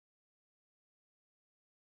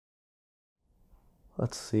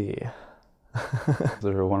Let's see. Is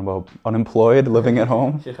there one about unemployed, living at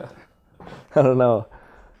home? Yeah. I don't know.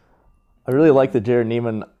 I really like the Jared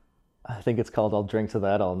Neiman. I think it's called I'll Drink to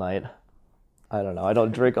That All Night. I don't know. I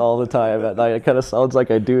don't drink all the time at night. It kind of sounds like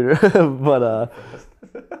I do, but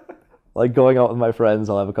like going out with my friends,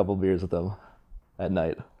 I'll have a couple beers with them at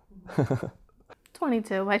night.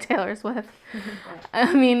 22 by Taylor Swift.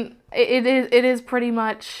 I mean, it is pretty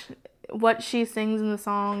much what she sings in the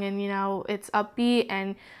song, and you know, it's upbeat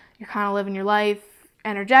and you're kind of living your life,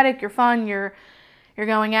 energetic, you're fun, you're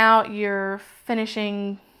going out, you're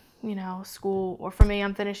finishing, you know, school, or for me,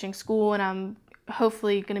 I'm finishing school and I'm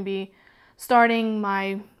hopefully going to be starting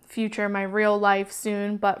my future, my real life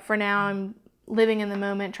soon, but for now I'm living in the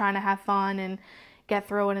moment, trying to have fun and get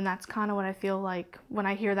through it, and that's kind of what I feel like when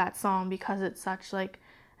I hear that song, because it's such like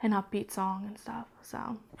an upbeat song and stuff.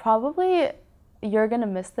 So probably You're Gonna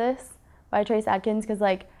Miss This by Trace Adkins, because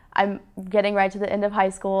like I'm getting right to the end of high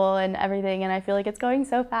school and everything, and I feel like it's going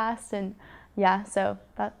so fast, and yeah, so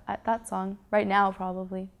that song right now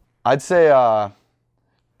probably. I'd say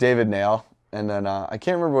David Nail, and then I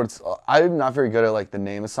can't remember what it's. I'm not very good at like the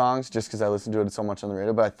name of songs just because I listen to it so much on the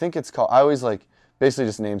radio, but I think it's called. I always like basically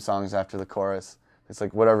just name songs after the chorus. It's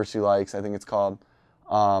like Whatever She Likes, I think it's called.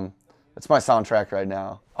 It's my soundtrack right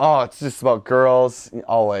now. Oh, it's just about girls,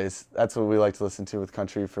 always. That's what we like to listen to with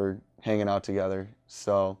country for hanging out together.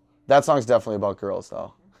 So that song's definitely about girls,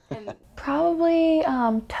 though. Probably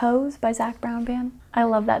Toes by Zac Brown Band. I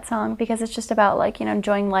love that song because it's just about like, you know,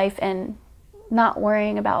 enjoying life and not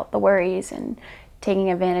worrying about the worries and taking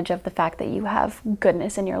advantage of the fact that you have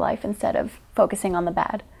goodness in your life instead of focusing on the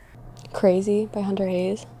bad. Crazy by Hunter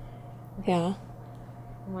Hayes. Yeah.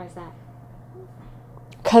 Why is that?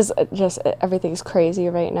 Because just everything's crazy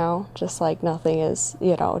right now. Just like nothing is,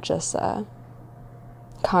 you know, just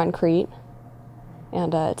concrete.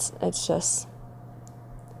 And it's just,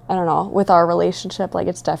 I don't know, with our relationship, like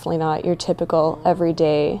it's definitely not your typical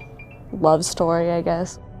everyday love story, I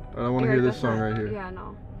guess. I don't want to hear this song right here. Yeah,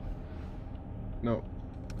 no. No.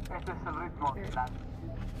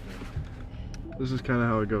 This is kind of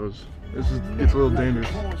how it goes. It's a little dangerous.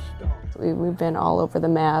 We've been all over the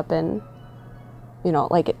map, and you know,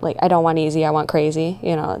 like I don't want easy, I want crazy.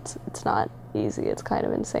 You know, it's not easy. It's kind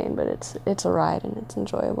of insane, but it's a ride and it's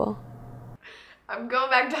enjoyable. I'm going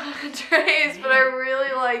back to Andre's, but I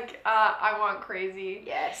really like I Want Crazy.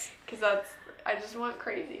 Yes. Because I just want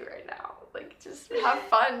crazy right now. Like, just have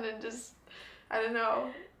fun and just, I don't know,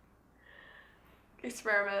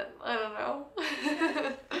 experiment. I don't know.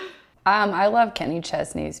 I love Kenny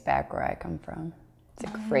Chesney's Back Where I Come From.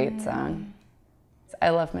 It's a great song. I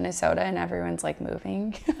love Minnesota and everyone's like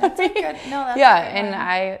moving. That's a good, no, that's yeah, a good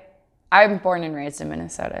and I'm born and raised in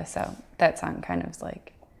Minnesota, so that song kind of is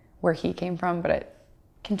like where he came from, but it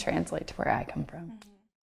can translate to where I come from.